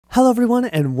Hello everyone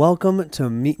and welcome to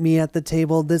Meet Me at the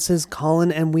Table. This is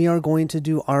Colin and we are going to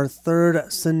do our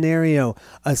third scenario,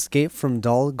 Escape from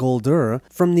Guldur,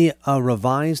 from the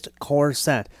revised core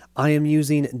set. I am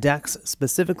using decks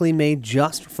specifically made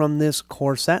just from this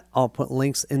core set. I'll put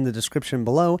links in the description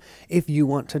below if you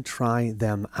want to try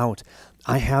them out.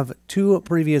 I have two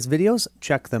previous videos,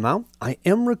 check them out. I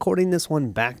am recording this one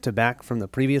back to back from the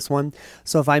previous one,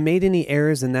 so if I made any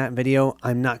errors in that video,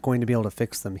 I'm not going to be able to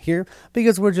fix them here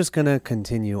because we're just going to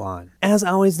continue on. As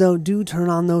always though, do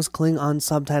turn on those Klingon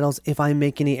subtitles. If I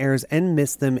make any errors and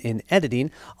miss them in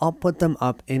editing, I'll put them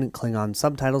up in Klingon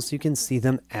subtitles so you can see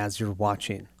them as you're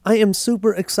watching. I am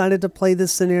super excited to play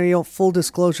this scenario. Full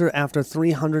disclosure, after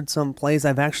 300 some plays,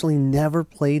 I've actually never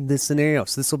played this scenario.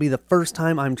 So this will be the first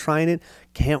time I'm trying it.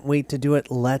 Can't wait to do it.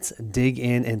 Let's dig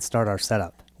in and start our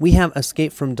setup. We have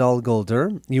Escape from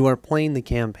Guldur. You are playing the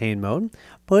campaign mode.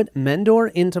 Put Mendor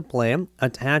into play.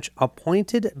 Attach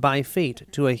Appointed by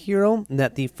Fate to a hero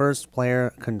that the first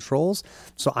player controls.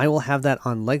 So I will have that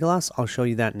on Legolas. I'll show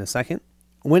you that in a second.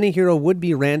 When a hero would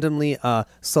be randomly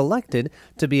selected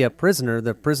to be a prisoner,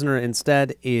 the prisoner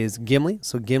instead is Gimli,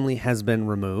 so Gimli has been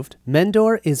removed.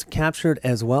 Mendor is captured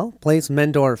as well. Place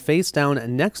Mendor face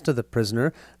down next to the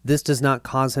prisoner. This does not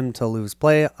cause him to leave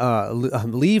play,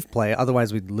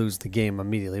 otherwise we'd lose the game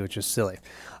immediately, which is silly.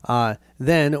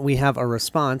 Then we have a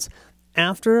response.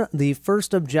 After the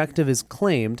first objective is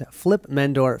claimed, flip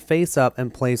Mendor face up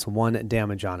and place 1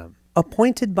 damage on him.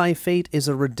 Appointed by Fate is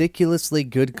a ridiculously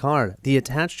good card. The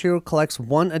attached hero collects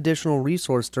 1 additional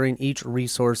resource during each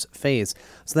resource phase.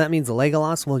 So that means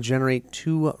Legolas will generate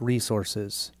 2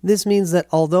 resources. This means that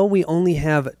although we only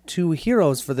have 2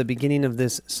 heroes for the beginning of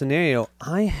this scenario,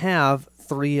 I have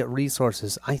 3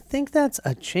 resources. I think that's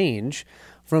a change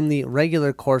from the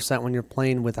regular core set when you're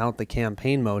playing without the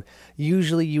campaign mode.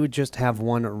 Usually you would just have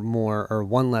 1 or more or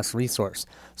 1 less resource.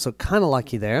 So kind of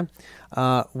lucky there.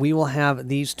 We will have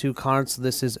these 2 cards. So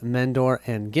this is Mendor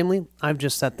and Gimli. I've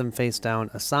just set them face down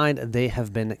aside. They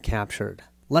have been captured.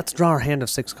 Let's draw our hand of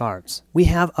 6 cards. We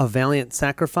have a Valiant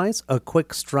Sacrifice, a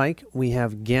Quick Strike. We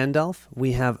have Gandalf.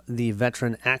 We have the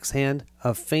Veteran Axe Hand,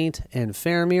 a Feint, and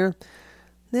Faramir.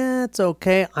 That's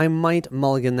okay. I might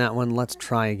mulligan that one. Let's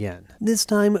try again. This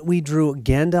time we drew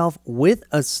Gandalf with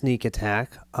a Sneak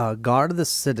Attack, a Guard of the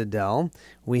Citadel.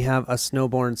 We have a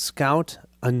Snowborn Scout,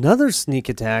 another Sneak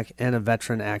Attack, and a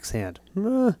Veteran Axe Hand.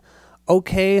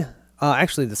 Okay.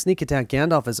 Actually, the Sneak Attack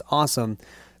Gandalf is awesome.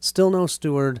 Still no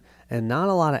Steward, and not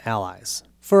a lot of allies.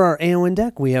 For our Éowyn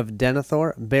deck, we have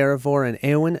Denethor, Barivor, and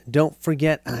Éowyn. Don't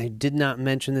forget, I did not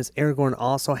mention this, Aragorn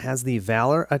also has the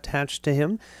Valor attached to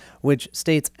him, which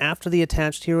states after the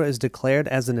attached hero is declared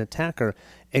as an attacker,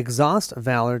 exhaust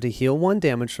Valor to heal 1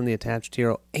 damage from the attached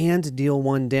hero and deal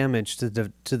 1 damage to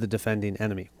the defending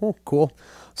enemy. Oh, cool.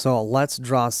 So let's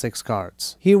draw 6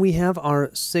 cards. Here we have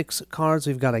our 6 cards.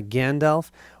 We've got a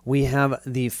Gandalf. We have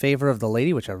the Favor of the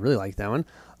Lady, which I really like that one.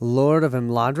 Lord of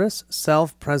Imladris,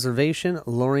 Self-Preservation,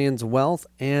 Lorien's Wealth,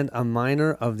 and a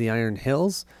Miner of the Iron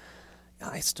Hills.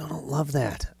 I still don't love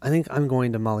that. I think I'm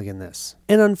going to mulligan this.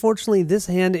 And unfortunately, this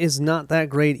hand is not that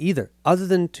great either. Other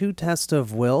than 2 Tests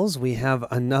of Wills, we have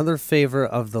another Favor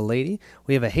of the Lady.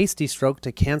 We have a Hasty Stroke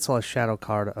to cancel a Shadow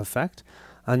card effect.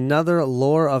 Another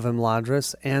Lore of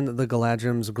Imladris, and the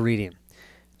Galadrim's Greeting.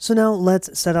 So now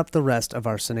let's set up the rest of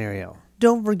our scenario.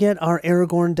 Don't forget our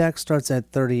Aragorn deck starts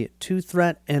at 32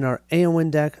 threat and our Éowyn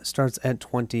deck starts at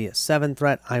 27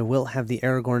 threat. I will have the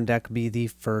Aragorn deck be the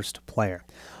first player.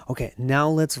 Okay, now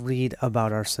let's read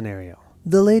about our scenario.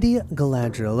 The Lady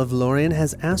Galadriel of Lorien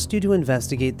has asked you to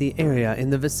investigate the area in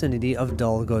the vicinity of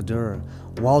Dol Guldur.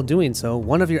 While doing so,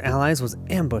 one of your allies was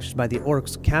ambushed by the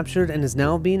orcs, captured, and is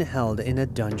now being held in a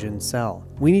dungeon cell.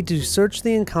 We need to search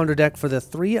the encounter deck for the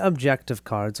 3 objective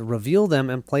cards, reveal them,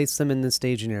 and place them in the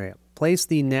staging area. Place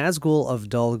the Nazgul of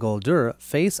Dol Guldur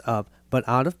face up, but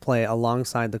out of play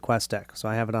alongside the quest deck. So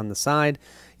I have it on the side.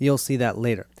 You'll see that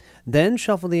later. Then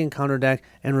shuffle the encounter deck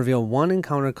and reveal 1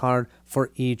 encounter card for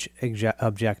each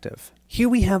objective. Here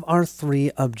we have our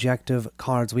 3 objective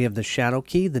cards. We have the Shadow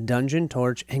Key, the Dungeon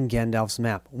Torch, and Gandalf's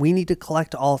Map. We need to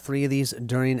collect all 3 of these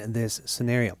during this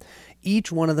scenario.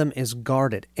 Each one of them is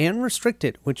guarded and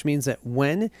restricted, which means that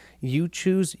when you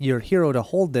choose your hero to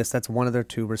hold this, that's one of their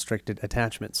 2 restricted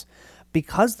attachments.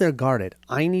 Because they're guarded,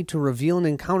 I need to reveal an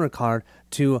encounter card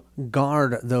to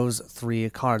guard those 3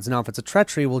 cards. Now, if it's a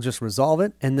treachery, we'll just resolve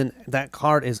it, and then that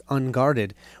card is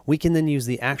unguarded. We can then use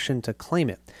the action to claim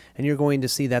it. And you're going to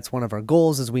see that's one of our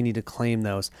goals, is we need to claim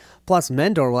those. Plus,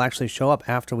 Mendor will actually show up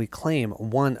after we claim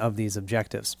one of these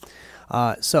objectives.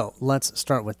 So let's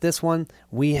start with this one.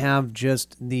 We have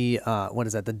just the,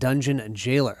 the Dungeon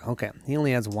Jailer. Okay, he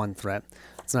only has 1 threat.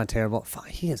 That's not terrible.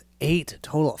 He has 8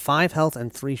 total, 5 health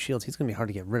and 3 shields. He's going to be hard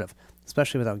to get rid of,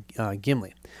 especially without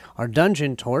Gimli. Our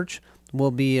dungeon torch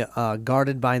will be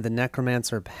guarded by the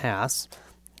Necromancer Pass.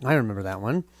 I remember that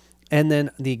one. And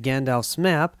then the Gandalf's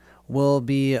map will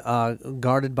be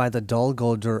guarded by the Dol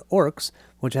Guldur Orcs,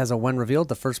 which has a when revealed,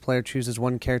 the first player chooses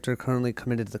one character currently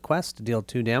committed to the quest to deal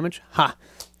 2 damage. Ha!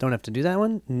 Don't have to do that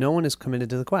one. No one is committed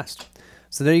to the quest.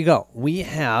 So there you go. We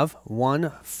have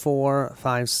 1, 4,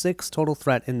 5, 6 total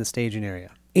threat in the staging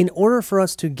area. In order for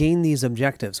us to gain these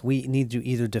objectives, we need to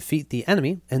either defeat the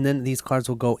enemy, and then these cards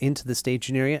will go into the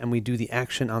staging area and we do the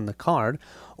action on the card,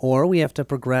 or we have to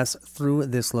progress through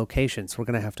this location. So we're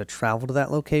going to have to travel to that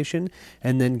location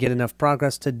and then get enough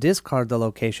progress to discard the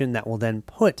location that will then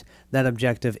put that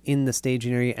objective in the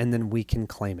staging area, and then we can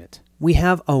claim it. We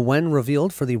have a when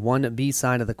revealed for the 1B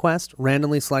side of the quest.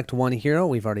 Randomly select one hero.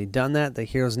 We've already done that. The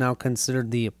hero is now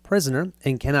considered the prisoner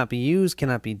and cannot be used,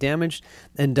 cannot be damaged,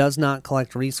 and does not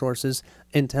collect resources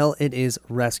until it is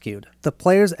rescued. The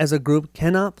players as a group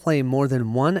cannot play more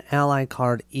than 1 ally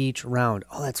card each round.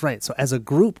 Oh, that's right. So as a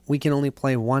group, we can only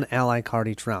play 1 ally card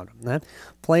each round.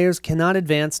 Players cannot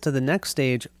advance to the next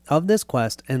stage of this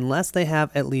quest unless they have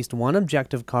at least 1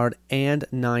 objective card and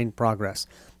 9 progress.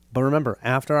 But remember,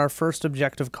 after our first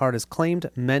objective card is claimed,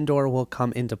 Mendor will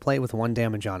come into play with 1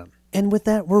 damage on him. And with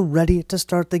that, we're ready to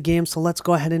start the game, so let's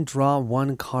go ahead and draw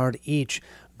 1 card each.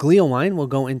 Gleowine will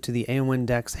go into the Éowyn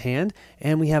deck's hand,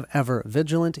 and we have Ever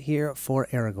Vigilant here for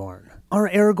Aragorn. Our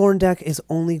Aragorn deck is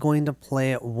only going to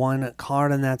play 1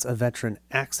 card, and that's a Veteran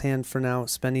Axe Hand for now,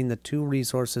 spending the 2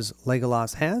 resources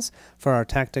Legolas has for our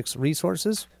Tactics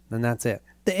resources, and that's it.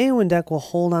 The Éowyn deck will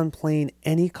hold on playing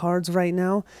any cards right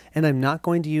now, and I'm not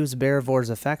going to use Berevor's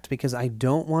effect because I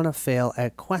don't want to fail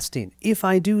at questing. If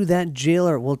I do, that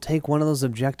Jailer will take one of those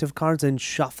objective cards and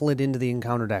shuffle it into the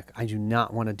encounter deck. I do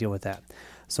not want to deal with that.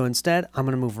 So instead, I'm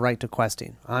going to move right to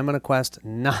questing. I'm going to quest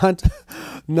not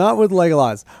with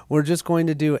Legolas. We're just going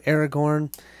to do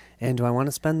Aragorn. And do I want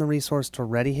to spend the resource to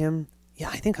ready him? Yeah,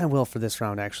 I think I will for this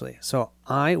round, actually. So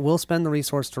I will spend the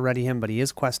resource to ready him, but he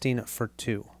is questing for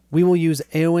 2. We will use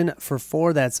Éowyn for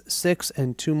 4, that's 6,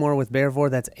 and 2 more with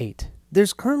Berevor, that's 8.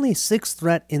 There's currently 6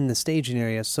 threat in the staging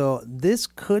area, so this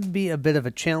could be a bit of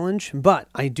a challenge, but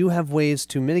I do have ways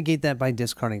to mitigate that by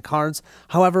discarding cards.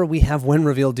 However, we have when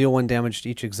revealed, deal 1 damage to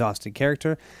each exhausted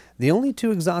character. The only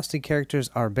 2 exhausted characters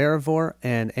are Berevor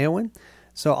and Éowyn,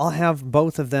 so I'll have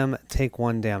both of them take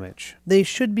 1 damage. They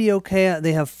should be okay.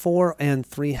 They have 4 and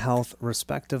 3 health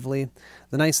respectively.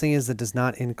 The nice thing is it does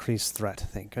not increase threat,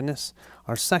 thank goodness.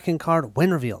 Our second card,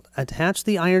 when revealed, attach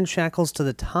the Iron Shackles to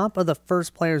the top of the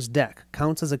first player's deck.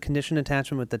 Counts as a condition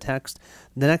attachment with the text.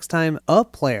 The next time a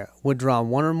player would draw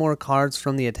 1 or more cards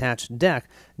from the attached deck,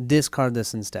 discard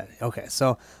this instead. Okay,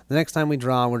 so the next time we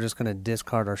draw, we're just going to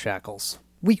discard our shackles.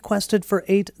 We quested for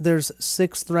 8. There's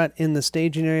 6 threat in the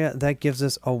staging area. That gives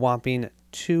us a whopping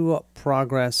 2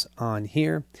 progress on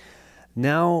here.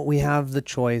 Now we have the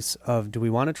choice of, do we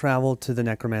want to travel to the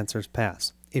Necromancer's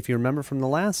Pass? If you remember from the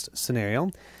last scenario,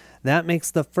 that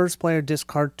makes the first player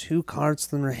discard 2 cards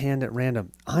from their hand at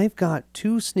random. I've got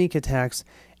 2 sneak attacks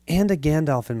and a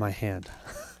Gandalf in my hand.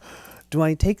 Do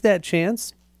I take that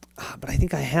chance? But I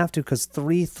think I have to, because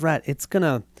 3 threat, that's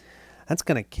gonna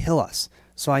kill us.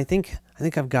 So I think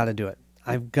I've got to do it.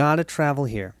 I've got to travel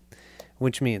here,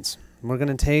 which means we're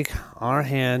going to take our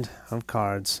hand of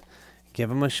cards, give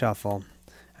them a shuffle,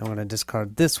 and we're going to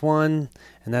discard this one,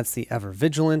 and that's the Ever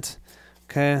Vigilant.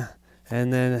 Okay,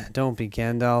 and then don't be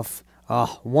Gandalf.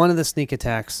 Oh, 1 of the sneak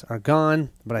attacks are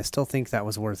gone, but I still think that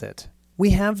was worth it.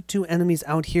 We have 2 enemies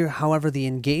out here, however, the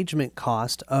engagement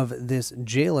cost of this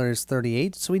Jailer is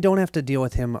 38, so we don't have to deal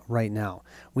with him right now.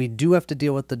 We do have to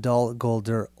deal with the Dol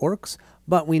Guldur Orcs,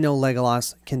 but we know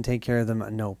Legolas can take care of them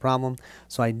no problem,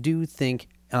 so I do think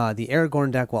the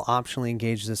Aragorn deck will optionally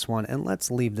engage this one, and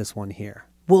let's leave this one here.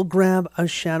 We'll grab a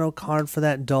shadow card for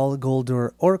that Dol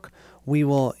Guldur Orc. We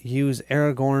will use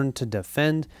Aragorn to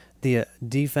defend. The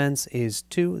defense is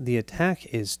 2, the attack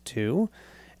is 2.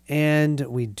 And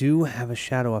we do have a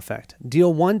shadow effect.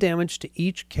 Deal 1 damage to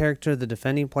each character the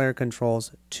defending player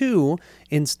controls. 2,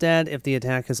 instead, if the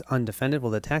attack is undefended.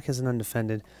 Well, the attack isn't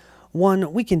undefended.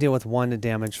 1, we can deal with 1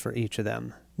 damage for each of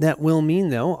them. That will mean,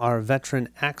 though, our Veteran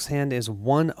Axe Hand is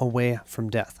 1 away from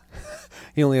death.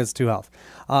 He only has 2 health.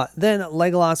 Then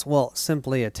Legolas will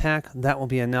simply attack. That will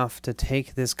be enough to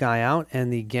take this guy out,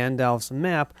 and the Gandalf's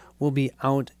map will be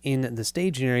out in the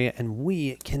staging area, and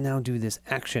we can now do this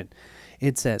action.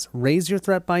 It says, raise your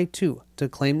threat by 2 to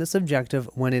claim this objective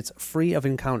when it's free of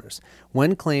encounters.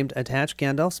 When claimed, attach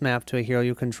Gandalf's map to a hero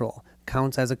you control.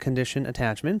 Counts as a condition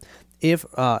attachment. If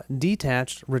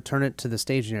detached, return it to the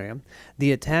staging area.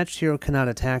 The attached hero cannot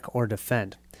attack or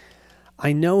defend.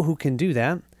 I know who can do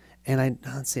that, and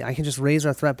let's see, I can just raise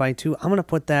our threat by 2. I'm going to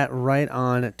put that right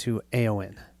on to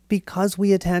Eowyn. Because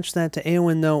we attach that to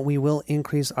Eowyn, though, we will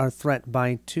increase our threat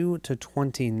by 2 to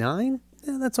 29.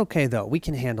 That's okay, though. We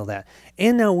can handle that.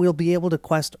 And now we'll be able to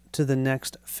quest to the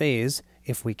next phase,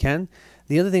 if we can.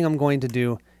 The other thing I'm going to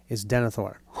do is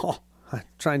Denethor. Oh,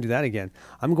 try and do that again.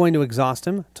 I'm going to exhaust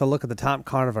him to look at the top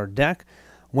card of our deck.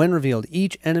 When revealed,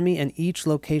 each enemy and each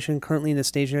location currently in the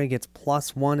staging area gets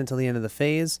 +1 until the end of the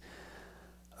phase.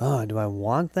 Oh, do I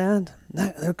want that?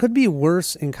 There could be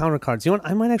worse encounter cards. You know what?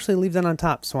 I might actually leave that on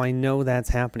top so I know that's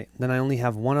happening. Then I only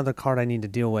have one other card I need to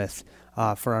deal with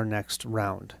for our next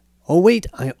round. Oh wait,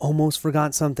 I almost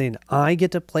forgot something. I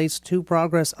get to place 2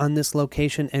 progress on this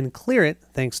location and clear it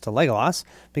thanks to Legolas,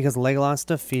 because Legolas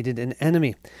defeated an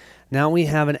enemy. Now we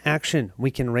have an action.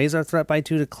 We can raise our threat by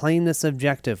 2 to claim this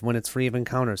objective when it's free of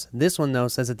encounters. This one, though,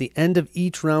 says at the end of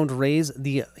each round, raise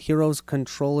the hero's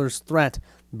controller's threat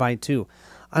by 2.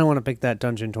 I don't want to pick that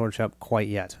dungeon torch up quite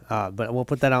yet, but we'll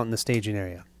put that out in the staging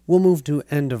area. We'll move to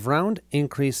end of round,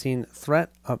 increasing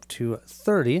threat up to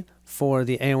 30 for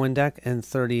the Eowyn deck and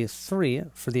 33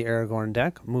 for the Aragorn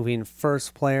deck. Moving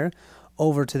first player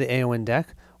over to the Eowyn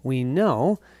deck, we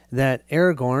know that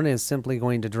Aragorn is simply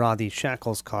going to draw the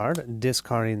Shackles card,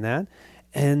 discarding that.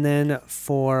 And then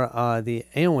for the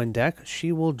Eowyn deck,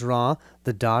 she will draw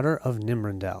the Daughter of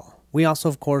Nimrindel. We also,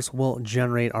 of course, will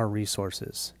generate our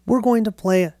resources. We're going to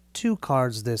play 2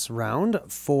 cards this round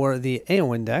for the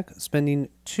Eowyn deck, spending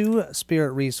 2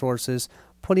 spirit resources,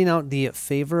 putting out the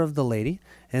Favor of the Lady,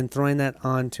 and throwing that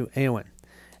on to Eowyn.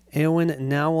 Eowyn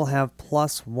now will have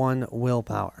 +1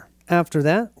 willpower. After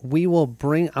that, we will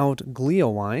bring out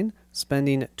Gleowine,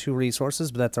 spending 2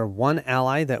 resources, but that's our one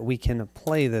ally that we can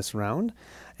play this round.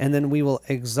 And then we will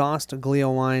exhaust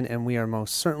Gleowine, and we are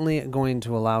most certainly going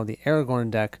to allow the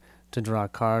Aragorn deck to draw a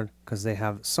card because they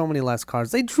have so many less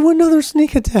cards. They drew another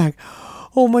sneak attack.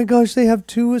 Oh my gosh, they have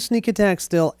 2 sneak attacks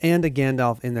still and a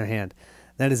Gandalf in their hand.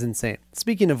 That is insane.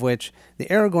 Speaking of which, the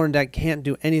Aragorn deck can't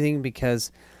do anything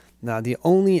because the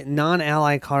only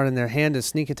non-ally card in their hand is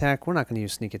Sneak Attack. We're not going to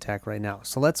use Sneak Attack right now.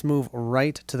 So let's move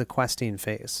right to the questing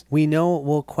phase. We know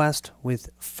we'll quest with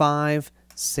 5,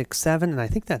 6, 7, and I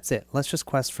think that's it. Let's just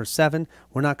quest for 7.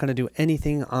 We're not going to do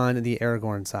anything on the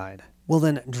Aragorn side. We'll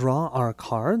then draw our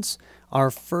cards.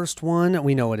 Our first one,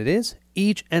 we know what it is.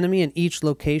 Each enemy in each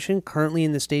location currently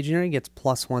in the staging area gets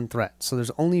 +1 threat. So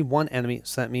there's only 1 enemy,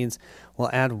 so that means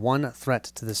we'll add 1 threat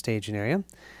to the staging area.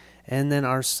 And then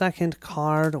our second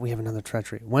card, we have another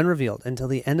treachery. When revealed, until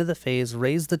the end of the phase,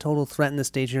 raise the total threat in the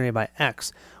staging area by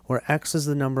X, where X is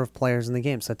the number of players in the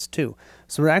game, so that's 2.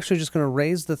 So we're actually just going to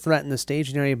raise the threat in the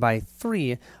staging area by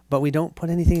 3, but we don't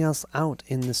put anything else out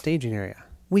in the staging area.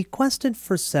 We quested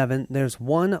for 7. There's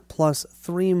 1 plus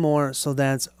 3 more, so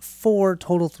that's 4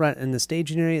 total threat in the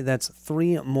staging area. That's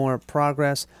 3 more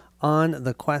progress on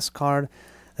the quest card.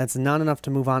 That's not enough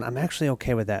to move on. I'm actually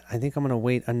okay with that. I think I'm going to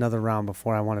wait another round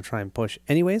before I want to try and push.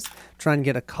 Anyways, try and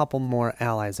get a couple more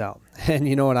allies out. And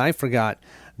you know what I forgot?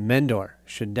 Mendor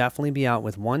should definitely be out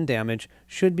with 1 damage.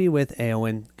 Should be with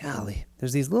Eowyn. Golly,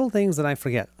 there's these little things that I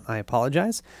forget. I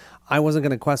apologize. I wasn't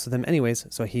going to quest with him anyways,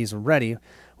 so he's ready,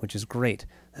 which is great.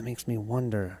 That makes me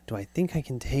wonder, do I think I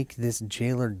can take this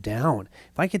jailer down?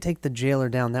 If I could take the jailer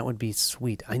down, that would be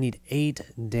sweet. I need 8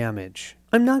 damage.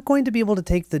 I'm not going to be able to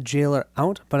take the jailer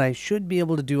out, but I should be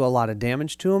able to do a lot of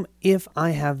damage to him if I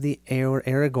have the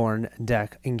Aragorn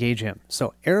deck engage him.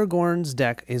 So Aragorn's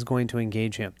deck is going to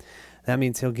engage him. That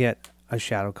means he'll get a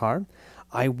shadow card.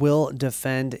 I will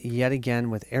defend yet again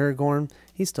with Aragorn.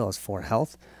 He still has 4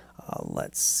 health.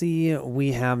 Let's see,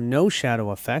 we have no shadow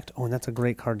effect. Oh, and that's a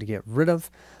great card to get rid of.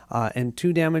 And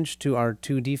 2 damage to our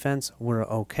 2 defense, we're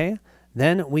okay.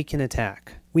 Then we can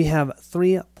attack. We have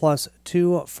 3 plus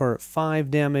 2 for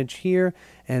 5 damage here,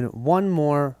 and 1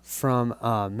 more from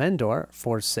Mendor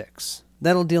for 6.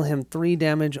 That'll deal him 3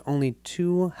 damage, only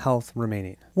 2 health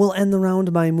remaining. We'll end the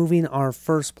round by moving our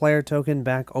first player token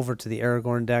back over to the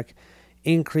Aragorn deck,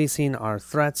 increasing our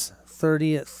threats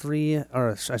 33,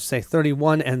 or I should say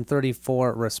 31 and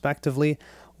 34 respectively.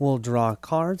 We'll draw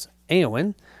cards.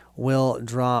 Eowyn will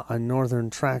draw a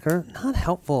Northern Tracker, not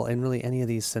helpful in really any of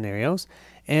these scenarios.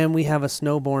 And we have a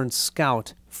Snowborn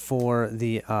Scout for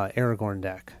the Aragorn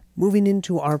deck. Moving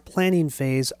into our planning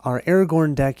phase, our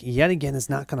Aragorn deck yet again is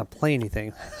not going to play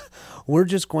anything. We're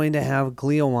just going to have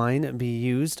Gleowine be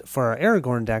used for our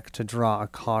Aragorn deck to draw a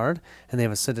card, and they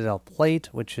have a Citadel Plate,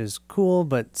 which is cool,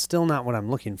 but still not what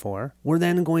I'm looking for. We're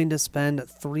then going to spend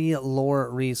 3 lore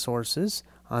resources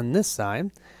on this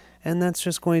side, and that's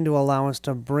just going to allow us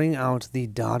to bring out the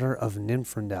Daughter of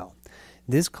Nymfrindel.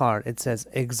 This card, it says,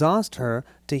 exhaust her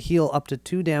to heal up to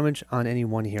 2 damage on any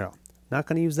one hero. Not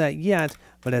going to use that yet,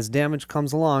 but as damage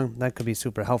comes along, that could be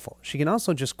super helpful. She can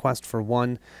also just quest for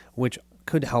 1, which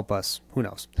could help us. Who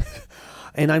knows?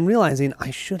 And I'm realizing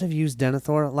I should have used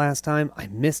Denethor last time. I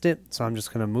missed it, so I'm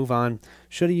just going to move on.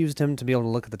 Should have used him to be able to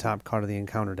look at the top card of the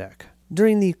encounter deck.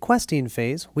 During the questing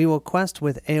phase, we will quest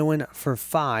with Eowyn for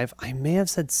 5. I may have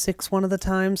said 6 one of the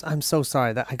times. I'm so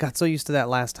sorry. I got so used to that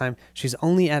last time. She's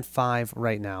only at 5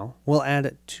 right now. We'll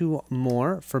add 2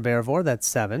 more for Beorvor, that's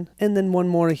 7. And then 1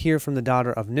 more here from the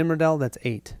Daughter of Nymrindel, that's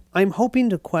 8. I'm hoping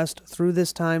to quest through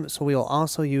this time, so we will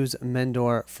also use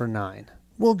Mendor for 9.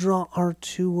 We'll draw our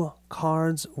 2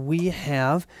 cards. We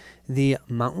have the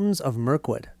Mountains of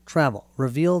Mirkwood. Travel.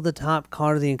 Reveal the top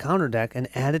card of the encounter deck and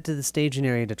add it to the staging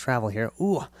area to travel here.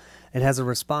 Ooh, it has a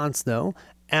response though.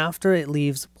 After it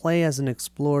leaves play as an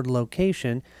explored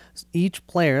location, each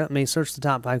player may search the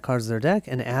top 5 cards of their deck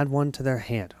and add 1 to their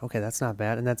hand. Okay, that's not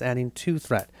bad, and that's adding 2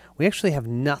 threat. We actually have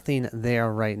nothing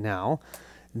there right now.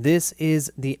 This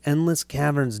is the Endless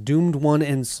Caverns, Doomed 1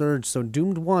 and Surge. So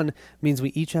Doomed 1 means we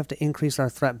each have to increase our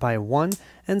threat by 1,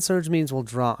 and Surge means we'll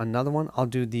draw another one. I'll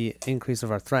do the increase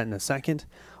of our threat in a second.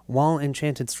 While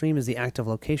Enchanted Stream is the active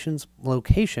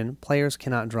location, players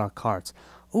cannot draw cards.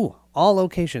 Ooh, all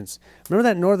locations. Remember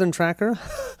that northern tracker?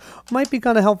 Might be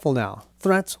kind of helpful now.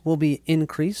 Threats will be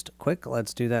increased. Quick,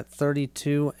 let's do that.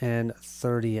 32 and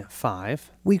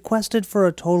 35. We quested for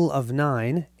a total of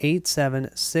 9. 8, 7,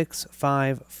 6,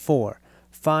 5, 4.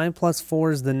 5 plus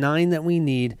 4 is the 9 that we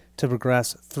need to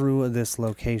progress through this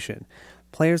location.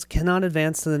 Players cannot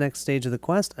advance to the next stage of the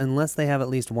quest unless they have at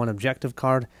least 1 objective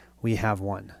card. We have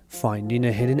 1. Finding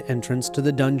a hidden entrance to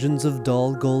the dungeons of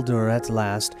Dol Guldur at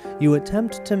last, you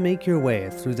attempt to make your way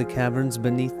through the caverns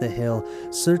beneath the hill,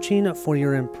 searching for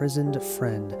your imprisoned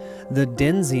friend. The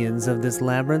denizens of this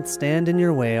labyrinth stand in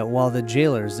your way while the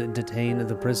jailers detain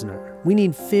the prisoner. We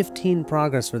need 15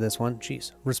 progress for this one.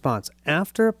 Jeez. Response.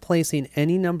 After placing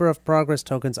any number of progress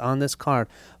tokens on this card,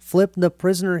 flip the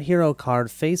prisoner hero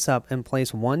card face up and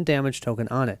place 1 damage token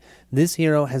on it. This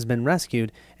hero has been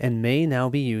rescued and may now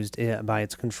be used by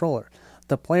its controller.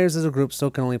 The players as a group still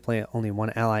can only play only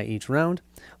 1 ally each round.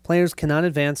 Players cannot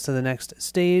advance to the next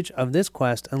stage of this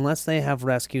quest unless they have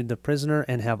rescued the prisoner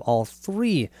and have all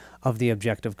 3 of the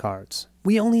objective cards.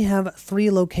 We only have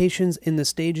 3 locations in the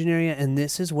staging area, and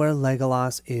this is where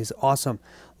Legolas is awesome.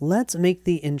 Let's make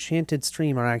the Enchanted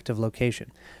Stream our active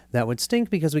location. That would stink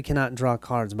because we cannot draw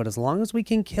cards, but as long as we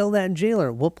can kill that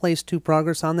jailer, we'll place 2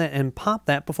 progress on that and pop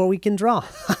that before we can draw.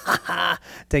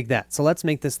 Take that. So let's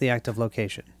make this the active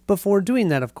location. Before doing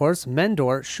that, of course,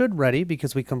 Mendor should ready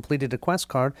because we completed a quest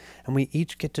card, and we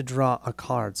each get to draw a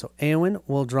card. So Eowyn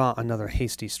will draw another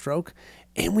Hasty Stroke,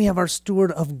 and we have our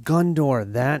Steward of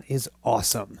Guldur. That is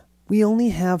awesome. We only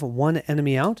have 1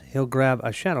 enemy out. He'll grab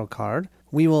a shadow card.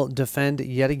 We will defend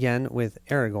yet again with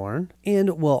Aragorn,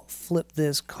 and we'll flip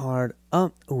this card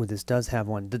up. Oh, this does have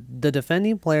 1. The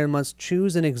defending player must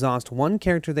choose and exhaust 1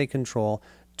 character they control.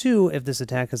 2 if this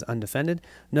attack is undefended.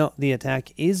 No, the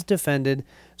attack is defended,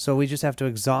 so we just have to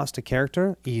exhaust a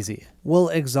character. Easy. We'll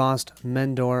exhaust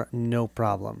Mendor, no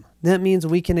problem. That means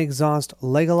we can exhaust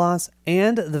Legolas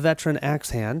and the veteran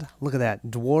Axe Hand. Look at that.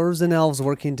 Dwarves and elves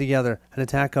working together. An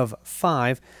attack of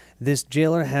 5. This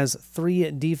jailer has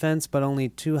 3 defense, but only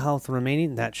 2 health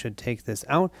remaining. That should take this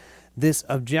out. This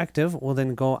objective will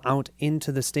then go out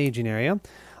into the staging area.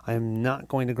 I'm not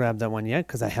going to grab that one yet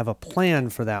because I have a plan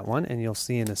for that one, and you'll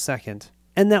see in a second.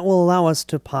 And that will allow us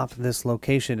to pop this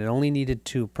location. It only needed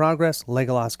 2 progress.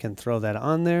 Legolas can throw that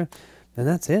on there, and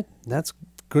that's it. That's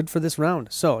good for this round.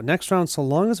 So next round, so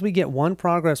long as we get 1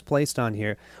 progress placed on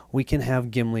here, we can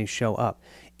have Gimli show up.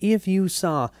 If you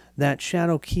saw that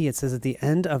shadow key, it says at the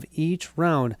end of each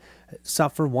round,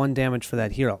 suffer 1 damage for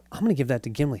that hero. I'm going to give that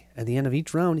to Gimli. At the end of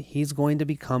each round, he's going to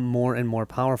become more and more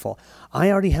powerful.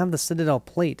 I already have the Citadel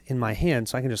plate in my hand,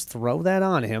 so I can just throw that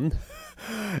on him,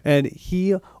 and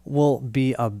he will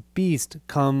be a beast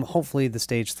come, hopefully, the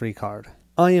stage 3 card.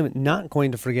 I am not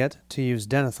going to forget to use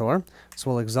Denethor,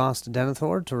 so we'll exhaust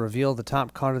Denethor to reveal the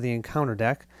top card of the encounter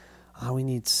deck. We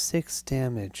need 6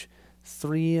 damage.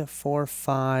 3, 4,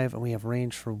 5, and we have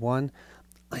range for 1.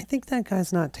 I think that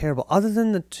guy's not terrible, other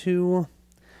than the two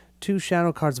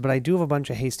shadow cards, but I do have a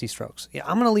bunch of Hasty Strokes. Yeah,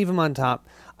 I'm going to leave him on top.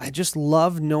 I just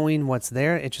love knowing what's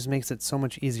there. It just makes it so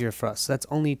much easier for us. That's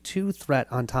only 2 threat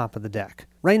on top of the deck.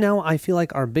 Right now, I feel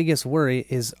like our biggest worry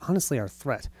is honestly our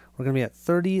threat. We're going to be at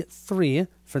 33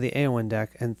 for the Eowyn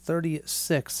deck and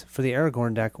 36 for the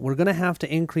Aragorn deck. We're going to have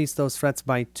to increase those threats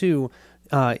by 2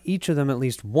 each of them at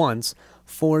least once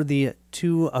for the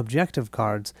 2 objective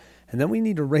cards. And then we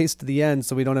need to race to the end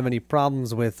so we don't have any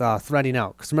problems with threading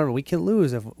out. Because remember, we can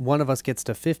lose if one of us gets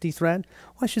to 50 thread.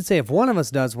 Well, I should say if one of us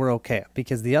does, we're okay.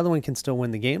 Because the other one can still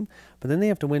win the game. But then they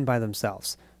have to win by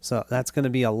themselves. So that's going to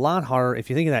be a lot harder if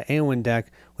you think of that Eowyn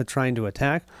deck with trying to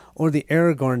attack. Or the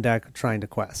Aragorn deck trying to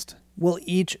quest. We'll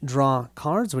each draw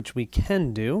cards, which we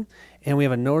can do. And we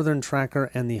have a Northern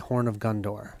Tracker and the Horn of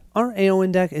Guldur. Our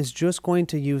Eowyn deck is just going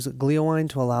to use Gleowine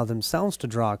to allow themselves to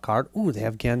draw a card. Ooh, they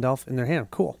have Gandalf in their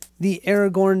hand. Cool. The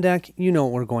Aragorn deck, you know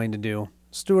what we're going to do.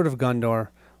 Steward of Guldur,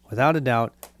 without a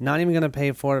doubt. Not even going to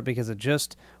pay for it because it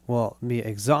just will be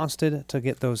exhausted to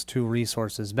get those 2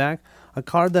 resources back. A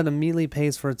card that immediately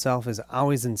pays for itself is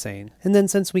always insane. And then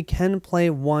since we can play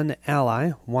 1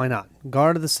 ally, why not?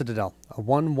 Guard of the Citadel, a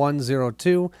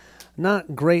 1/1/0/2.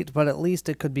 Not great, but at least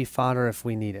it could be fodder if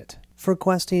we need it. For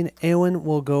questing, Eowyn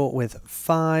will go with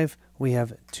 5. We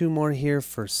have 2 more here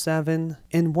for 7,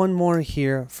 and 1 more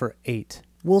here for 8.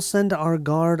 We'll send our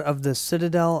Guard of the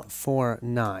Citadel for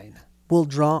 9. We'll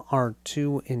draw our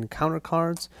 2 encounter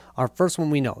cards. Our first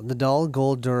one we know, the Dol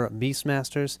Guldur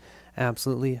Beastmasters.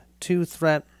 Absolutely 2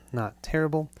 threat, not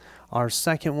terrible. Our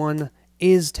second one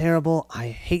is terrible. I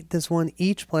hate this one.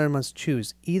 Each player must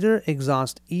choose either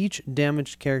exhaust each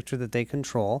damaged character that they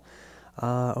control.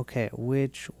 Okay,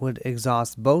 which would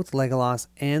exhaust both Legolas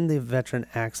and the veteran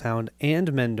Axehound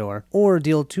and Mendor, or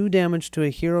deal 2 damage to a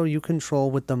hero you control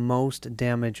with the most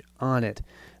damage on it.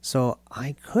 So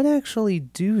I could actually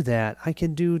do that. I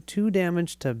could do 2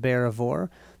 damage to Barivor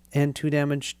and 2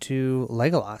 damage to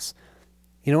Legolas.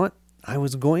 You know what? I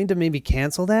was going to maybe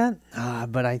cancel that,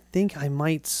 but I think I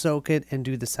might soak it and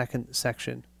do the second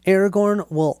section. Aragorn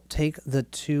will take the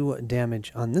 2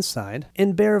 damage on this side,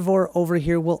 and Barivor over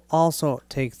here will also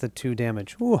take the 2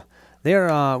 damage. Ooh,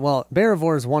 well,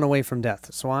 Barivor is 1 away from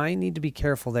death, so I need to be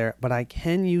careful there, but I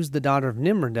can use the Daughter of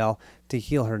Nimrindel to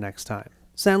heal her next time.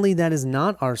 Sadly, that is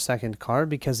not our second card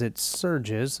because it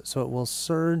surges, so it will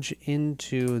surge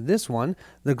into this one,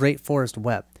 the Great Forest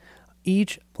Web.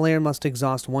 Each player must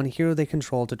exhaust 1 hero they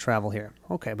control to travel here.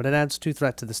 Okay, but it adds 2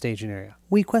 threat to the staging area.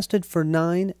 We quested for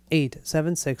 9, 8,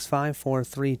 7, 6, 5, 4,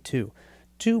 3, 2.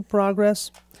 2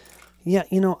 progress. Yeah,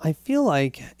 you know, I feel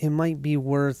like it might be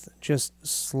worth just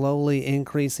slowly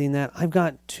increasing that. I've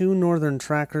got 2 Northern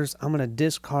Trackers. I'm going to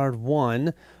discard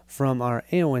 1 from our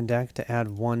Eowyn deck to add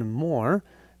 1 more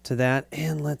to that.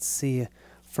 And let's see,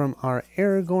 from our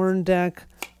Aragorn deck,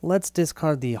 let's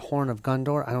discard the Horn of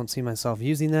Guldur. I don't see myself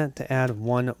using that to add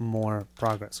 1 more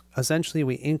progress. Essentially,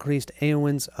 we increased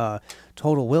Eowyn's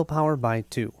total willpower by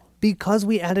 2. Because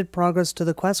we added progress to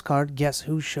the quest card, guess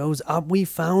who shows up? We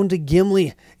found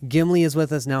Gimli. Gimli is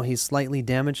with us now. He's slightly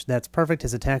damaged. That's perfect.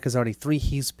 His attack is already 3.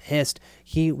 He's pissed.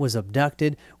 He was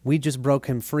abducted. We just broke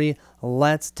him free.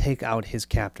 Let's take out his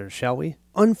captors, shall we?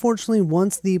 Unfortunately,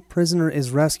 once the prisoner is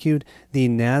rescued, the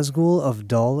Nazgul of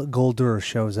Dol Guldur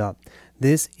shows up.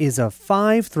 This is a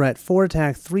 5 threat, 4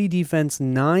 attack, 3 defense,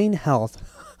 9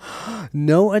 health.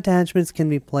 No attachments can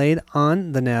be played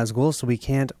on the Nazgul, so we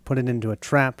can't put it into a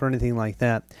trap or anything like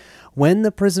that. When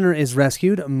the prisoner is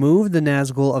rescued, move the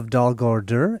Nazgul of Dol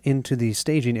Guldur into the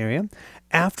staging area.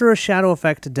 After a shadow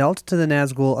effect dealt to the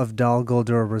Nazgul of Dol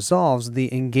Guldur resolves,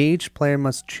 the engaged player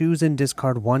must choose and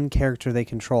discard 1 character they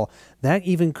control. That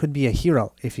even could be a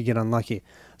hero if you get unlucky.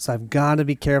 So I've got to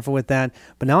be careful with that.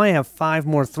 But now I have 5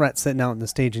 more threats sitting out in the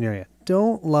staging area.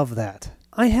 Don't love that.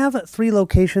 I have 3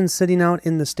 locations sitting out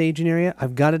in the staging area.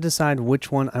 I've got to decide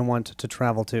which one I want to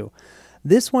travel to.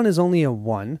 This one is only a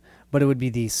 1, but it would be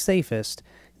the safest.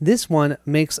 This one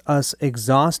makes us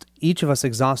exhaust, each of us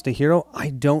exhaust a hero. I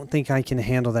don't think I can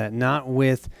handle that, not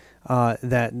with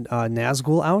that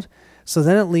Nazgul out. So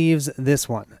then it leaves this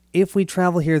one. If we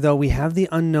travel here, though, we have the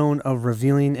unknown of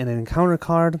revealing an encounter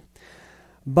card.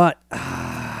 But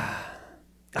I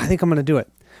think I'm going to do it.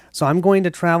 So I'm going to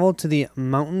travel to the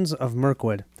Mountains of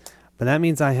Mirkwood. But that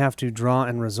means I have to draw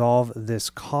and resolve this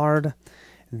card.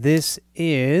 This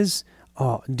is,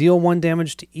 deal 1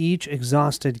 damage to each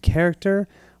exhausted character.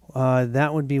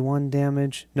 That would be 1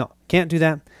 damage. No, can't do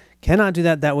that. Cannot do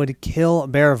that. That would kill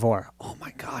Barivor. Oh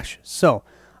my gosh. So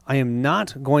I am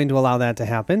not going to allow that to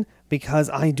happen because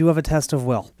I do have a test of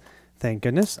will. Thank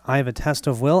goodness. I have a test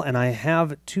of will, and I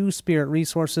have 2 spirit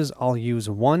resources. I'll use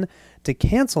 1 to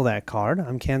cancel that card.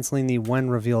 I'm canceling the when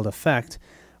revealed effect,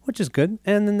 which is good.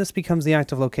 And then this becomes the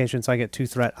active location, so I get 2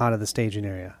 threat out of the staging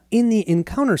area. In the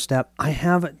encounter step, I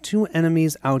have 2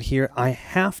 enemies out here. I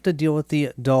have to deal with the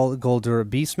Dol Guldur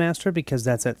Beastmaster because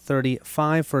that's at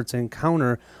 35 for its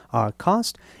encounter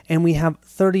cost. And we have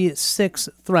 36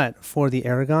 threat for the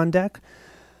Aragon deck.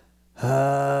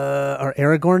 Our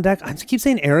Aragorn deck. I keep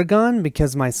saying Aragon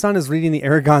because my son is reading the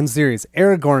Aragon series.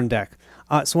 Aragorn deck.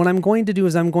 So what I'm going to do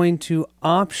is I'm going to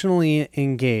optionally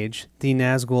engage the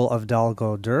Nazgul of Dal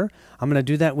Guldur. I'm going to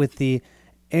do that with the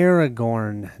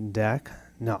Aragorn deck.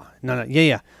 No.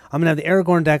 Yeah. I'm going to have the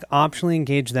Aragorn deck optionally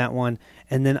engage that one.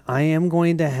 And then I am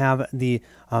going to have the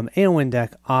Éowyn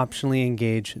deck optionally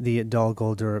engage the Dal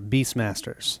Guldur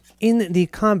Beastmasters. In the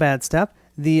combat step,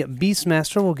 the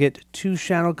Beastmaster will get 2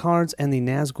 shadow cards and the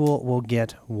Nazgul will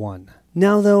get 1.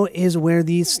 Now, though, is where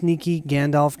the sneaky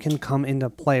Gandalf can come into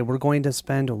play. We're going to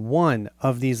spend 1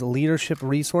 of these leadership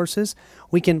resources.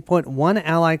 We can put 1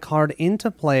 ally card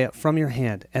into play from your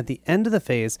hand. At the end of the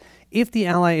phase, if the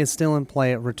ally is still in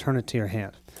play, return it to your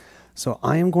hand. So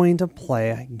I am going to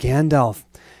play Gandalf.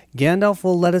 Gandalf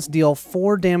will let us deal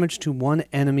 4 damage to 1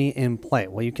 enemy in play.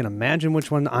 Well, you can imagine which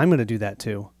one I'm going to do that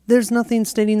to. There's nothing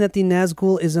stating that the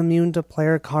Nazgul is immune to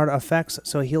player card effects,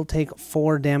 so he'll take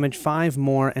 4 damage, 5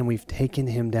 more, and we've taken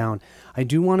him down. I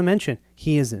do want to mention,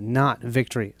 he is not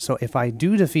victory, so if I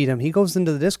do defeat him, he goes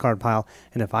into the discard pile,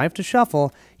 and if I have to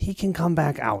shuffle, he can come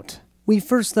back out. We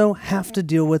first, though, have to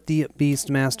deal with the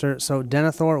Beastmaster, so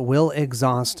Denethor will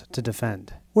exhaust to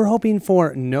defend. We're hoping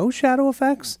for no shadow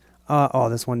effects.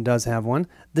 This one does have one.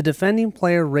 The defending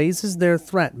player raises their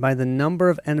threat by the number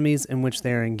of enemies in which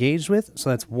they are engaged with, so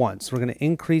that's 1. So we're going to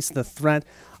increase the threat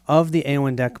of the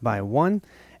Éowyn deck by 1,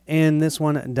 and this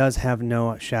one does have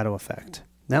no shadow effect.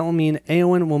 That will mean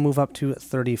Éowyn will move up to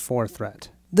 34 threat.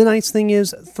 The nice thing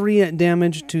is 3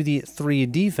 damage to the 3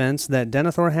 defense that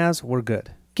Denethor has, we're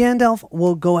good. Gandalf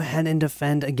will go ahead and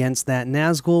defend against that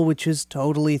Nazgul, which is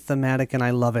totally thematic, and I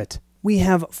love it. We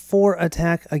have 4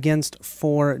 attack against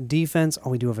 4 defense. Oh,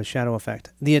 we do have a shadow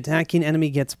effect. The attacking enemy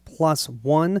gets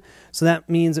 +1, so that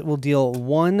means it will deal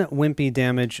 1 wimpy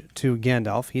damage to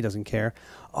Gandalf. He doesn't care.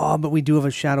 Oh, but we do have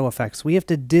a shadow effect, so we have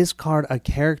to discard a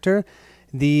character.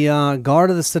 The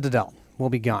Guard of the Citadel will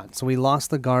be gone, so we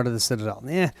lost the Guard of the Citadel.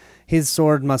 His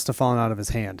sword must have fallen out of his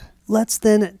hand. Let's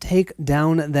then take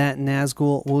down that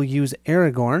Nazgul. We'll use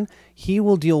Aragorn. He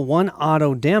will deal 1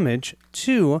 auto damage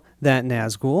to that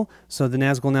Nazgul. So the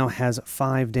Nazgul now has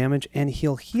 5 damage, and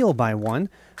he'll heal by 1.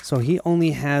 So he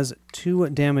only has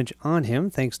 2 damage on him,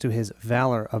 thanks to his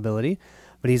Valor ability.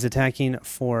 But he's attacking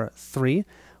for 3.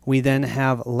 We then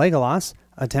have Legolas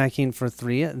attacking for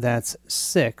 3. That's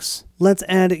 6. Let's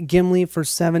add Gimli for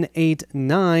 7, 8,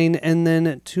 9, and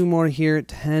then 2 more here,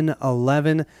 10,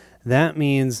 11. That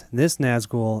means this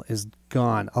Nazgul is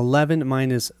gone. 11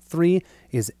 minus 3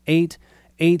 is 8.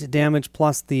 8 damage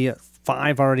plus the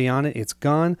 5 already on it. It's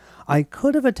gone. I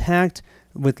could have attacked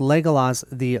with Legolas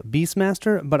the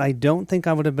Beastmaster, but I don't think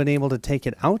I would have been able to take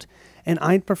it out, and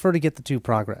I'd prefer to get the 2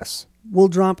 progress. We'll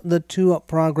drop the 2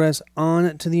 progress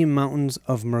on to the Mountains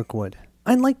of Mirkwood.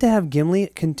 I'd like to have Gimli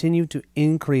continue to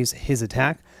increase his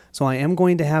attack, so I am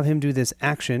going to have him do this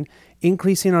action,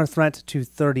 increasing our threat to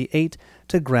 38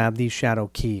 to grab the Shadow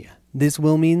Key. This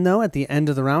will mean, though, at the end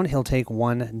of the round, he'll take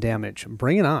 1 damage.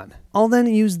 Bring it on. I'll then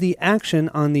use the action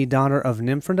on the Daughter of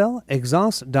Nymphadel,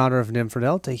 exhaust Daughter of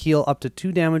Nymphadel to heal up to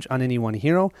 2 damage on any 1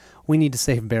 hero. We need to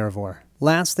save Beravor.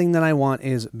 Last thing that I want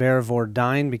is Beravor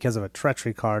dying because of a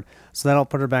treachery card, so that'll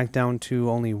put her back down to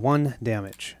only 1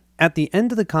 damage. At the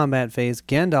end of the combat phase,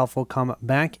 Gandalf will come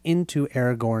back into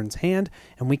Aragorn's hand,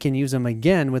 and we can use him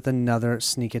again with another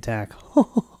sneak attack.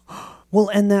 We'll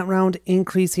end that round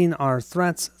increasing our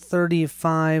threats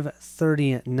 35,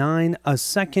 39. A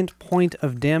second point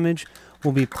of damage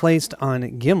will be placed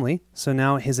on Gimli, so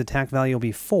now his attack value will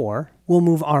be 4. We'll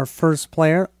move our first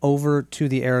player over to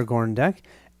the Aragorn deck.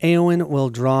 Éowyn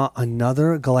will draw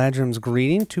another Galadrim's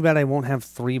Greeting. Too bad I won't have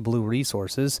 3 blue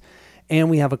resources. And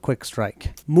we have a quick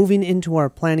strike. Moving into our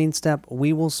planning step,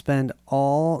 we will spend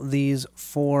all these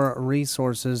 4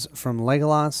 resources from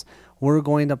Legolas. We're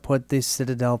going to put the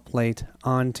Citadel plate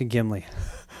onto Gimli.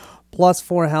 Plus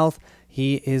 4 health,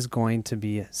 he is going to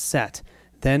be set.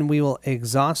 Then we will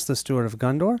exhaust the Steward of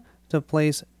Guldur to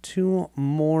place 2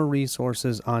 more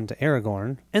resources onto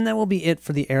Aragorn. And that will be it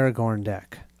for the Aragorn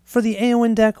deck. For the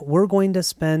Éowyn deck, we're going to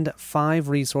spend 5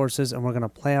 resources and we're going to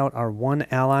play out our 1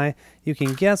 ally. You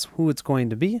can guess who it's going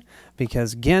to be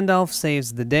because Gandalf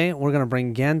saves the day. We're going to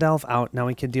bring Gandalf out. Now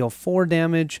we can deal 4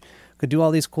 damage, could do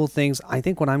all these cool things. I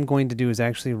think what I'm going to do is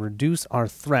actually reduce our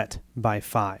threat by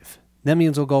 5. That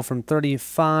means we'll go from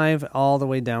 35 all the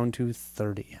way down to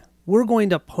 30. We're going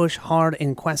to push hard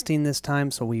in questing this time,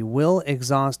 so we will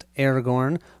exhaust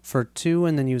Aragorn for 2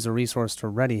 and then use a resource to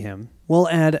ready him. We'll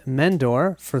add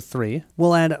Mendor for 3.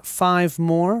 We'll add 5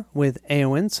 more with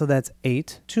Éowyn, so that's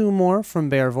 8. 2 more from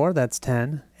Beravor, that's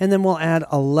 10. And then we'll add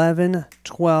 11,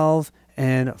 12,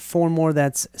 And 4 more,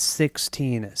 that's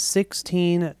 16.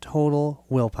 16 total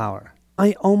willpower.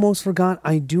 I almost forgot,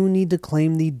 I do need to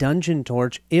claim the dungeon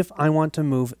torch if I want to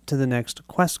move to the next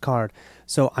quest card.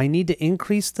 So I need to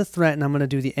increase the threat, and I'm going to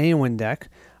do the Eowyn deck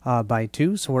by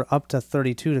 2. So we're up to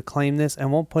 32 to claim this,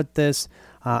 and we'll put this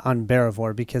on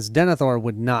Barivor because Denethor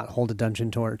would not hold a dungeon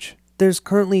torch. There's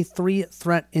currently 3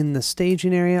 threat in the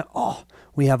staging area. Oh,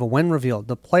 we have a when revealed.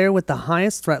 The player with the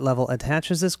highest threat level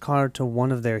attaches this card to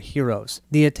one of their heroes.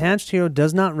 The attached hero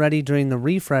does not ready during the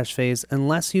refresh phase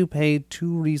unless you pay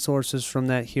 2 resources from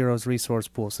that hero's resource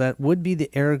pool. So that would be the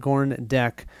Aragorn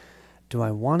deck. Do I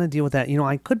want to deal with that? You know,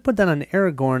 I could put that on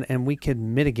Aragorn and we could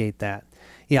mitigate that.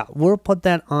 Yeah, we'll put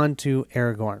that onto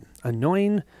Aragorn.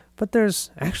 Annoying, but there's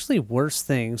actually worse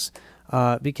things.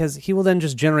 Because he will then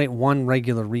just generate 1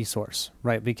 regular resource,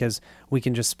 right? Because we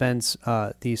can just spend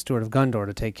the Steward of Guldur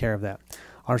to take care of that.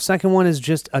 Our second one is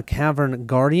just a Cavern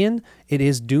Guardian. It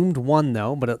is Doomed 1,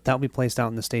 though, but that'll be placed out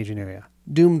in the staging area.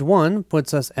 Doomed 1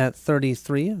 puts us at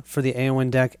 33 for the Eowyn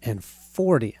deck and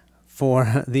 40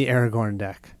 for the Aragorn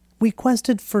deck. We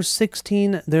quested for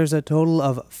 16. There's a total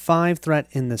of 5 threat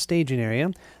in the staging area.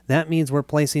 That means we're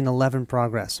placing 11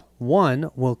 progress.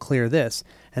 1 will clear this,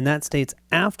 and that states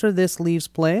after this leaves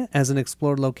play as an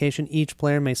explored location, each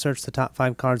player may search the top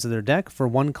 5 cards of their deck for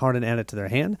 1 card and add it to their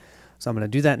hand. So I'm going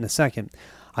to do that in a second.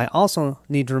 I also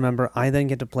need to remember I then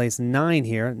get to place 9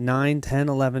 here. 9, 10,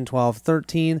 11, 12,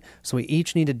 13. So we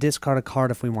each need to discard a card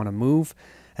if we want to move.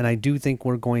 And I do think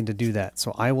we're going to do that.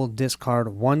 So I will discard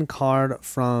 1 card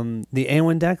from the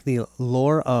Eowyn deck, the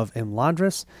Lore of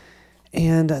Imladris,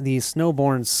 and the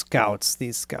Snowborn Scouts.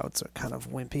 These scouts are kind of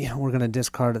wimpy. We're going to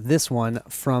discard this one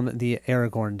from the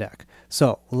Aragorn deck.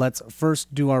 So let's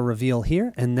first do our reveal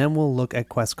here, and then we'll look at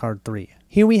quest card 3.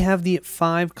 Here we have the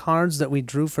 5 cards that we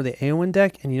drew for the Eowyn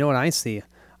deck, and you know what I see?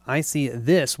 I see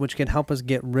this, which can help us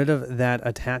get rid of that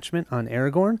attachment on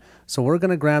Aragorn. So we're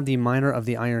going to grab the Miner of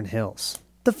the Iron Hills.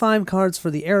 The 5 cards for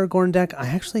the Aragorn deck, I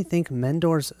actually think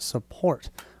Mendor's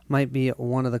Support might be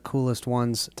one of the coolest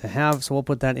ones to have, so we'll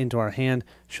put that into our hand,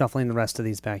 shuffling the rest of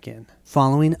these back in.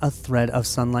 Following a thread of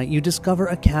sunlight, you discover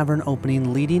a cavern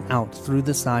opening leading out through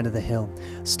the side of the hill.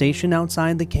 Stationed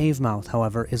outside the cave mouth,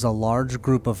 however, is a large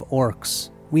group of orcs.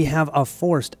 We have a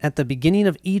forest. At the beginning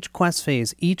of each quest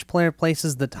phase, each player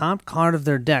places the top card of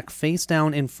their deck face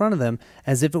down in front of them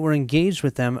as if it were engaged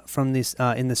with them from this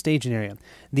in the staging area.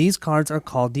 These cards are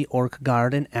called the Orc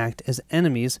Guard and act as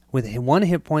enemies with 1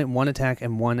 hit point, 1 attack,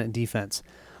 and 1 defense.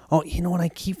 Oh, you know what I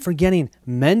keep forgetting?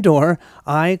 Mendor.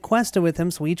 I quested with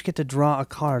him, so we each get to draw a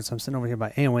card. So I'm sitting over here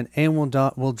by Eowyn.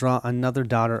 Eowyn will draw another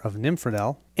Daughter of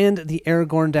Nymphadel, and the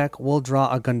Aragorn deck will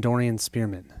draw a Gondorian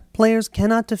Spearman. Players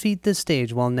cannot defeat this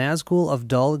stage while Nazgul of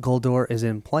Dol Guldur is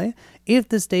in play. If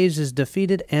the stage is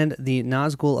defeated and the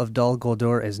Nazgul of Dol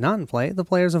Guldur is not in play, the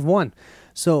players have won.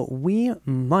 So we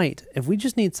might, if we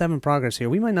just need 7 progress here,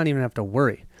 we might not even have to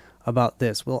worry about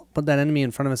this. We'll put that enemy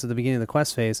in front of us at the beginning of the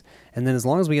quest phase, and then as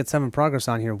long as we get 7 progress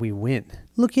on here, we win.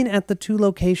 Looking at the 2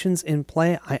 locations in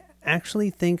play, I actually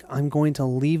think I'm going to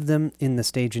leave them in the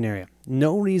staging area.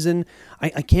 No reason.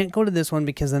 I can't go to this one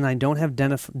because then I don't have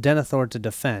Denethor to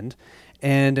defend.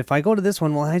 And if I go to this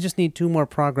one, well, I just need 2 more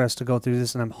progress to go through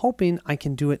this, and I'm hoping I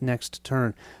can do it next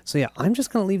turn. So yeah, I'm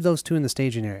just going to leave those 2 in the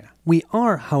staging area. We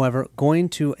are, however, going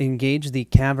to engage the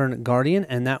Cavern Guardian,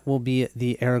 and that will be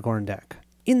the Aragorn deck.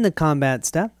 In the combat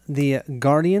step, the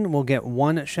Guardian will get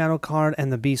 1 shadow card,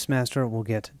 and the Beastmaster will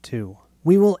get 2.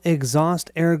 We will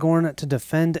exhaust Aragorn to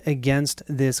defend against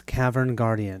this Cavern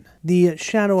Guardian. The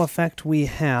shadow effect we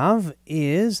have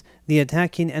is the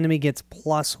attacking enemy gets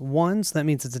 +1, so that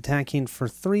means it's attacking for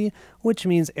 3, which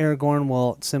means Aragorn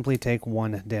will simply take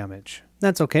 1 damage.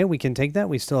 That's okay, we can take that,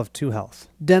 we still have 2 health.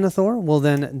 Denethor will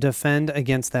then defend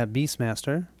against that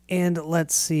Beastmaster. And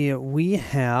let's see, we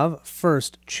have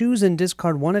first, choose and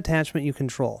discard 1 attachment you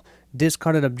control.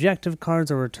 Discarded objective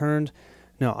cards are returned.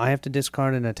 No, I have to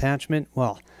discard an attachment.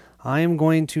 Well, I am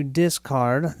going to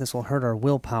discard, this will hurt our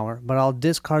willpower, but I'll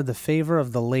discard the Favor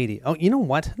of the Lady. Oh, you know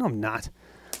what? No, I'm not.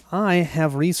 I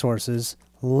have resources.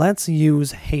 Let's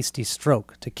use Hasty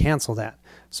Stroke to cancel that.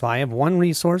 So I have 1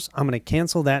 resource. I'm going to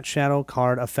cancel that shadow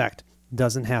card effect.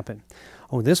 Doesn't happen.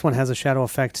 Oh, this one has a shadow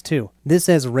effect too. This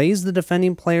says raise the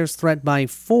defending player's threat by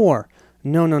 4.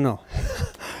 No.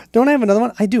 Don't I have another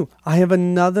one? I do. I have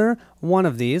another one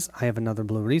of these. I have another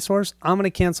blue resource. I'm going to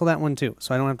cancel that one too,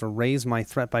 so I don't have to raise my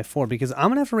threat by 4, because I'm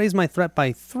going to have to raise my threat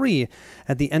by 3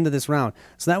 at the end of this round.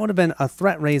 So that would have been a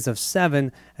threat raise of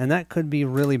 7, and that could be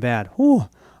really bad. Whew.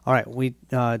 All right, we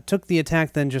took the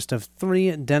attack then just of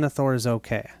 3. Denethor is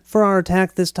okay. For our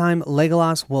attack this time,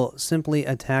 Legolas will simply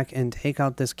attack and take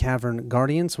out this Cavern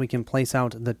Guardian so we can place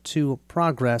out the 2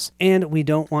 progress, and we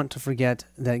don't want to forget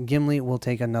that Gimli will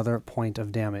take another point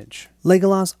of damage.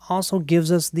 Legolas also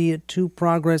gives us the 2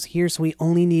 progress here, so we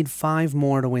only need 5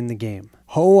 more to win the game.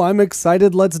 Oh, I'm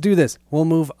excited. Let's do this. We'll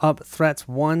move up threats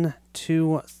 1,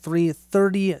 2, 3,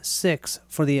 36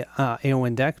 for the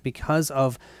Éowyn deck because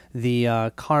of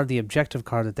the card, the objective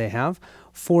card that they have.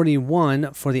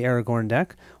 41 for the Aragorn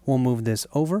deck. We'll move this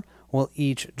over. We'll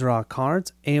each draw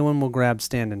cards. Éowyn will grab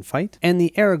Stand and Fight, and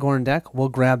the Aragorn deck will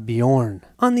grab Bjorn.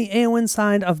 On the Éowyn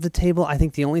side of the table, I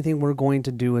think the only thing we're going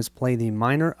to do is play the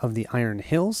Miner of the Iron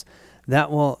Hills.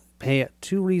 That will pay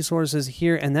 2 resources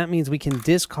here, and that means we can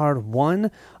discard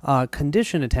 1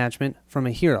 condition attachment from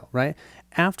a hero, right?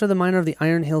 After the Miner of the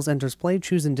Iron Hills enters play,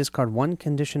 choose and discard 1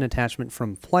 condition attachment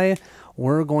from play.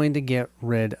 We're going to get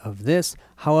rid of this.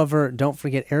 However, don't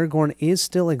forget Aragorn is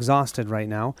still exhausted right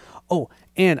now. Oh,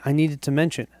 and I needed to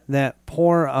mention that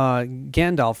poor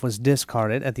Gandalf was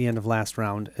discarded at the end of last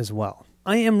round as well.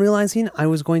 I am realizing I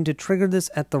was going to trigger this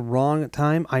at the wrong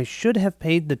time. I should have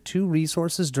paid the 2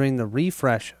 resources during the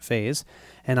refresh phase,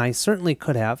 and I certainly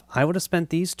could have. I would have spent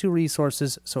these 2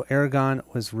 resources so Aragorn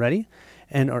was ready,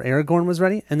 and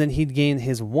then he'd gain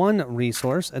his 1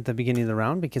 resource at the beginning of the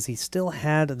round because he still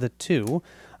had the 2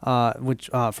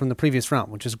 from the previous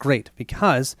round, which is great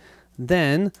because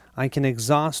then I can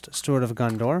exhaust Steward of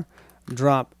Guldur,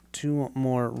 drop 2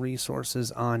 more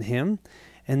resources on him,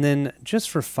 and then just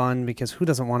for fun, because who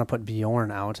doesn't want to put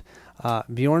Bjorn out?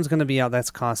 Bjorn's going to be out. That's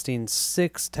costing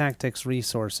 6 tactics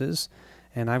resources,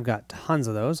 and I've got tons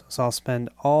of those, so I'll spend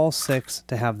all 6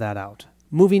 to have that out.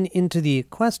 Moving into the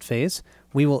quest phase,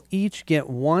 we will each get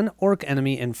 1 orc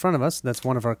enemy in front of us. That's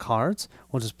one of our cards.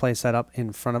 We'll just place that up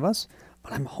in front of us,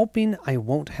 but I'm hoping I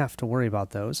won't have to worry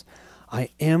about those. I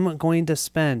am going to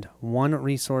spend 1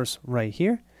 resource right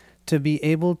here to be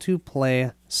able to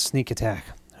play Sneak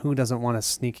Attack. Who doesn't want to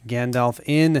sneak Gandalf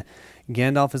in?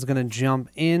 Gandalf is going to jump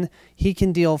in. He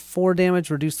can deal 4 damage,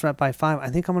 reduce threat by 5. I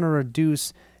think I'm going to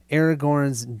reduce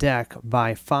Aragorn's deck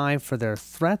by 5 for their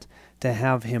threat to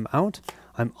have him out.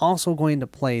 I'm also going to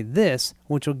play this,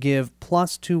 which will give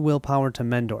 +2 willpower to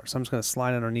Mendor. So I'm just going to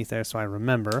slide underneath there so I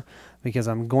remember, because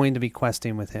I'm going to be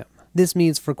questing with him. This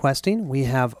means for questing, we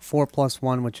have 4 +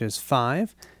 1, which is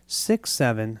 5, 6,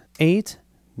 7, 8,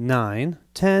 9,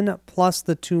 10 plus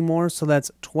the 2 more, so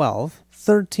that's 12,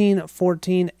 13,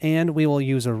 14, and we will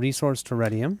use a resource to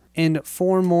ready him, and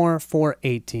 4 more for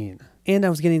 18. And I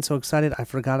was getting so excited, I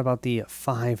forgot about the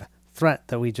 5 threat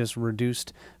that we just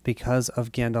reduced because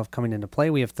of Gandalf coming into play.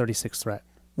 We have 36 threat.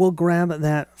 We'll grab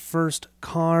that first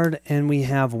card, and we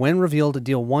have, when revealed, to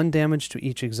deal 1 damage to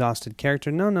each exhausted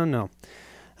character. No.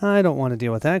 I don't want to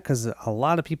deal with that because a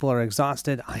lot of people are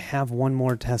exhausted. I have 1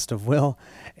 more Test of Will,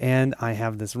 and I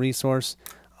have this resource.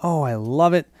 Oh, I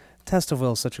love it. Test of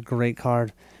Will is such a great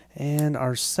card. And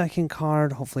our second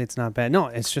card, hopefully it's not bad. No,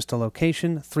 it's just a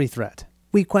location, 3 threat.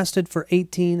 We quested for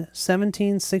 18,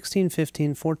 17, 16,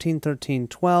 15, 14, 13,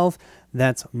 12.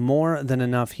 That's more than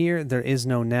enough here. There is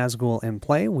no Nazgul in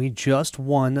play. We just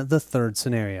won the 3rd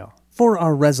scenario. For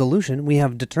our resolution, we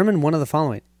have determined one of the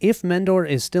following. If Mendor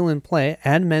is still in play,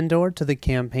 add Mendor to the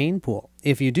campaign pool.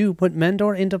 If you do, put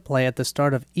Mendor into play at the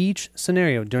start of each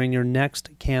scenario during your next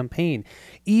campaign.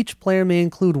 Each player may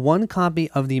include 1 copy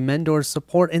of the Mendor's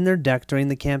support in their deck during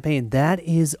the campaign. That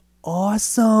is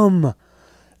awesome!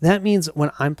 That means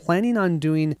when I'm planning on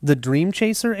doing the Dream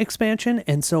Chaser expansion,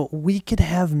 and so we could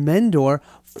have Mendor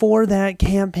for that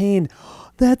campaign.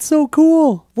 That's so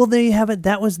cool. Well, there you have it.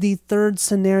 That was the 3rd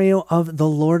scenario of The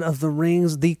Lord of the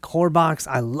Rings, the core box.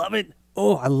 I love it.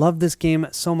 Oh, I love this game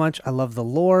so much. I love the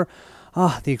lore.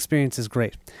 The experience is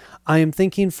great. I am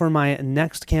thinking for my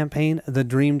next campaign, the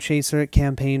Dream Chaser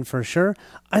campaign for sure.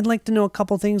 I'd like to know a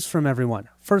couple things from everyone.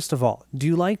 First of all, do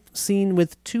you like seeing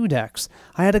with 2 decks?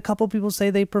 I had a couple people say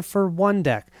they prefer 1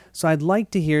 deck. So I'd like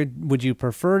to hear, would you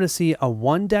prefer to see a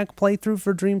 1 deck playthrough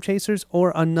for Dream Chasers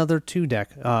or another 2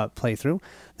 deck playthrough?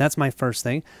 That's my first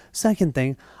thing. Second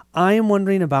thing, I am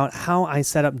wondering about how I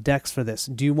set up decks for this.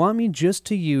 Do you want me just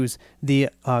to use the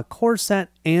core set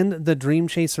and the Dream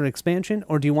Chaser expansion,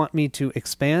 or do you want me to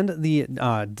expand the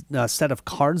set of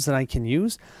cards that I can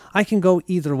use? I can go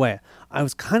either way. I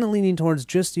was kind of leaning towards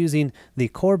just using the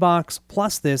core box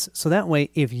plus this, so that way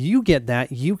if you get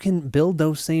that, you can build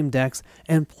those same decks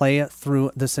and play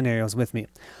through the scenarios with me.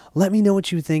 Let me know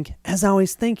what you think. As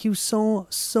always, thank you so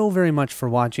very much for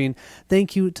watching.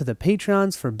 Thank you to the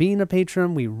Patreons for being a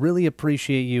patron. We really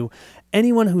appreciate you.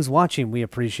 Anyone who's watching, we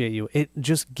appreciate you. It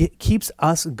just keeps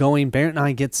us going. Barrett and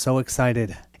I get so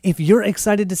excited. If you're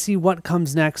excited to see what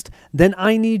comes next, then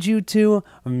I need you to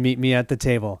meet me at the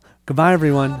table. Goodbye,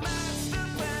 everyone.